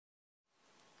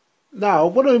Now,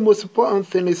 one of the most important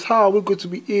things is how we're going to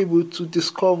be able to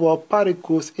discover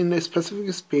particles in a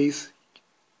specific space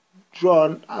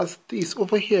drawn as this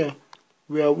over here,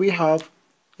 where we have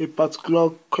a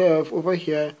particular curve over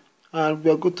here, and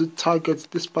we are going to target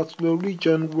this particular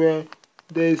region where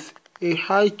there's a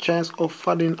high chance of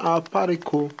finding our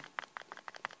particle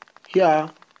here,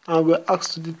 and we're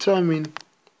asked to determine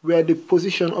where the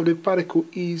position of the particle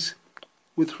is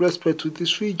with respect to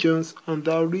these regions and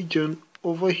that region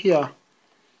over here.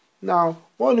 Now,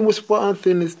 one of the most important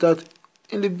things is that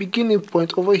in the beginning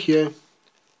point over here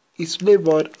is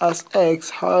labeled as X,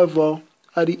 however,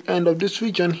 at the end of this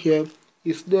region here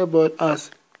is labeled as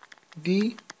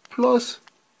D plus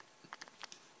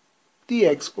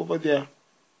dx over there.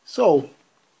 So,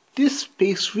 this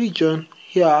space region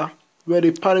here, where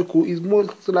the particle is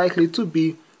most likely to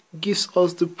be, gives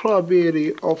us the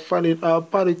probability of finding our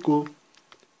particle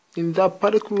in that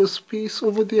particular space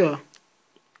over there.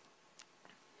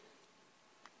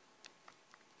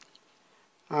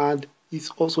 And it's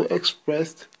also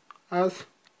expressed as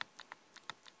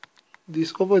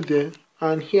this over there,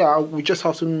 and here we just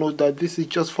have to note that this is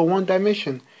just for one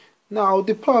dimension. Now,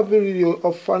 the probability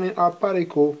of finding our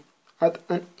particle at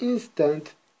an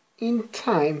instant in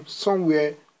time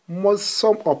somewhere must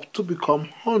sum up to become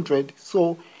 100.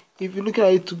 So if you look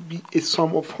at it to be a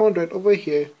sum of 100 over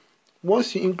here,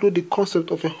 once you include the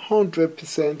concept of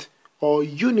 100% or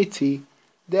unity,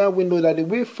 then we know that the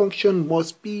wave function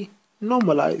must be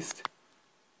normalized.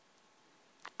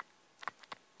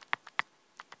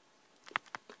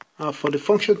 And for the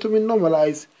function to be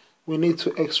normalized, we need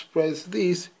to express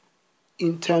this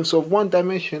in terms of one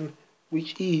dimension,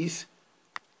 which is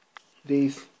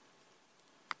this,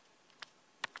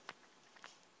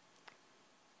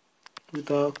 with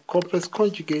a complex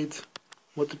conjugate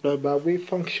multiplied by wave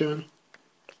function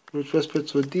with respect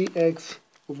to dx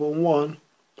over 1,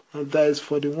 and that is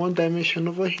for the one dimension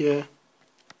over here.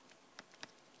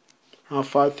 And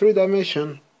for our three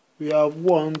dimension, we have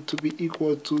 1 to be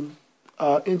equal to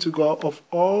our integral of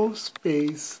all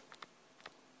space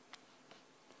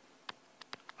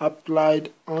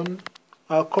applied on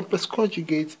our complex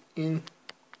conjugate in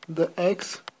the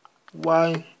x,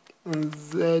 y, and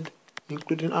z,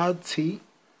 including our t.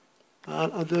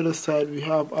 And on the other side, we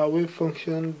have our wave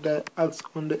function that acts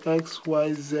on the x,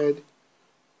 y, z,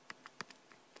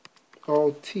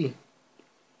 or t.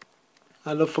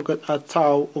 And don't forget our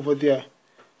tau over there.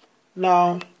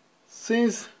 Now,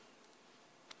 since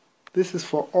this is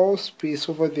for all space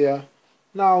over there,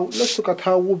 now let's look at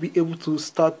how we'll be able to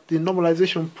start the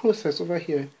normalization process over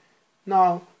here.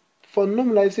 Now, for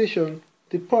normalization,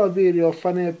 the probability of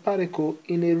finding a particle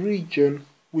in a region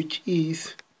which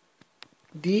is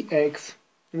dx,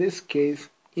 in this case,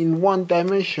 in one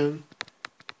dimension,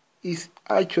 is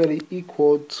actually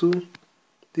equal to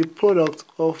the product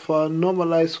of our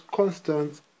normalized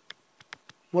constant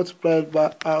multiplied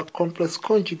by our complex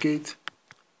conjugate,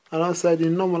 and outside the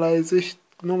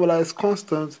normalized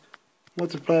constant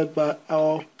multiplied by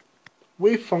our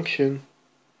wave function,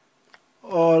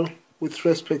 all with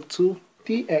respect to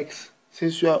dx,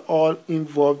 since we are all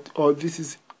involved, or this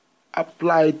is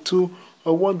applied to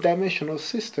a one-dimensional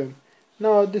system.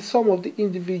 Now, the sum of the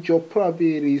individual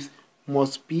probabilities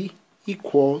must be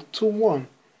equal to 1.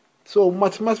 So,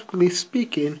 mathematically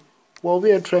speaking, what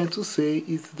we are trying to say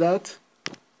is that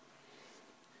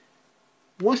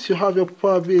once you have your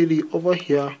probability over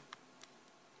here,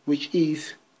 which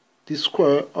is the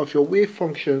square of your wave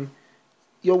function,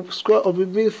 your square of the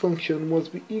wave function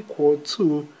must be equal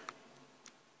to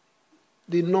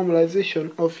the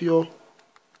normalization of your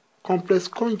complex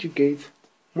conjugate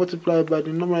multiplied by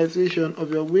the normalization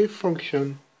of your wave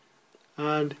function,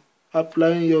 and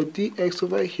applying your dx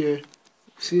over here,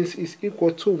 since it's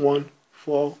equal to 1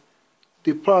 for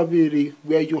the probability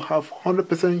where you have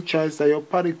 100% chance that your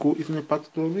particle is in a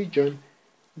particular region.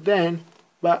 Then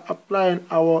by applying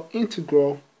our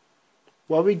integral,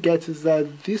 what we get is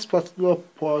that this particular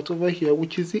part over here,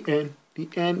 which is the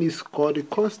n is called the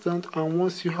constant, and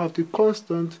once you have the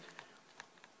constant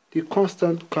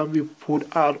can be pulled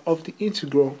out of the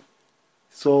integral.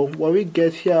 So what we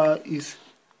get here is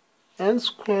n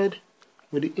squared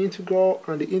with the integral,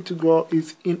 and the integral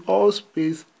is in all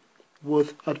space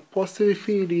both at positive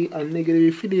infinity and negative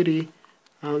infinity,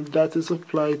 and that is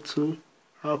applied to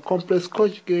our complex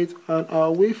conjugate and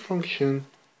our wave function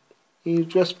in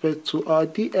respect to our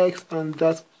dx, and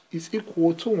that is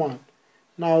equal to 1.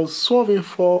 Now, solving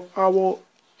for our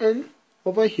n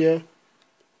over here,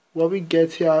 what we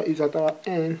get here is that our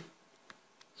n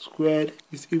squared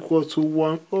is equal to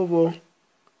 1 over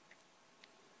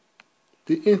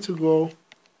the integral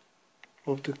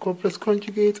of the complex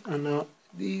conjugate, and our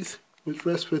these with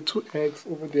respect to x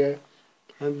over there,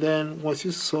 and then once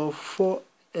you solve for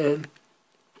n,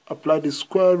 apply the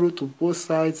square root to both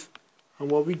sides,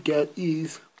 and what we get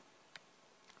is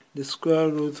the square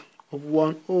root of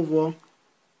 1 over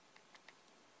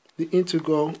the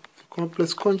integral of the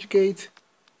complex conjugate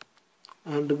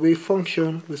and the wave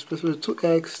function with respect to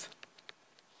x,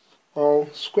 or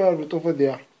square root over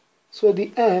there. So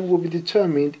the n will be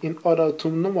determined in order to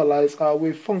normalize our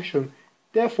wave function.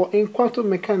 Therefore, in quantum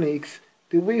mechanics,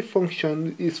 the wave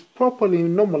function is properly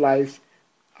normalized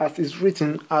as is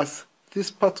written as this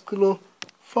particular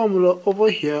formula over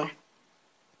here.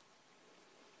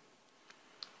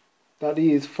 That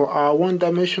is for our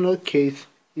one-dimensional case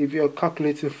if you're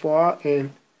calculating for our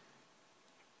n,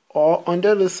 or on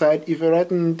the other side if you're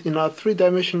writing it in our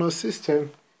three-dimensional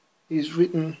system, is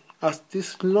written as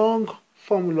this long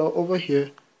formula over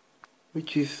here,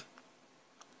 which is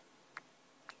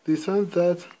this and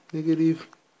that, negative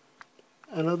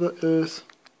another earth,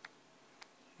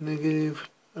 negative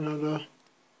another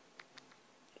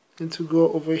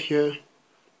integral over here,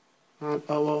 and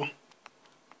our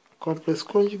complex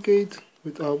conjugate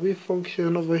with our wave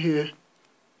function over here,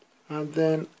 and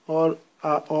then all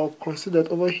are all considered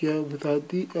over here with our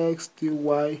dx,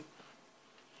 dy,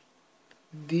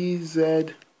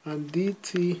 dz, and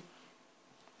dt,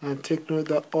 and take note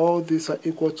that all these are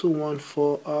equal to 1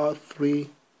 for our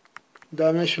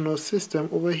three-dimensional system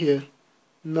over here.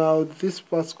 Now this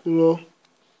particular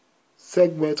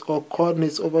segment or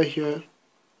coordinates over here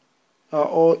are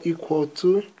all equal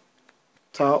to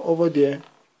tau over there,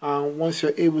 and once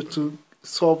you're able to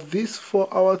solve this for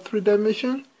our 3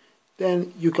 dimension,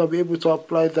 then you can be able to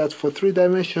apply that for 3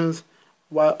 dimensions,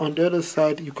 while on the other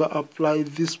side you can apply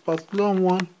this particular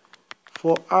one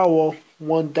for our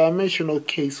one-dimensional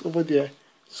case over there.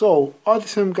 So all the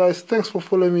same guys, thanks for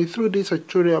following me through this. I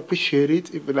truly appreciate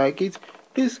it. If you like it,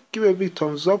 please give a big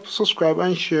thumbs up, subscribe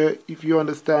and share if you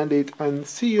understand it, and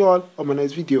see you all on my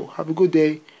next video. Have a good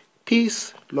day,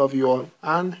 peace, love you all,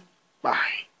 and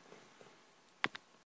bye.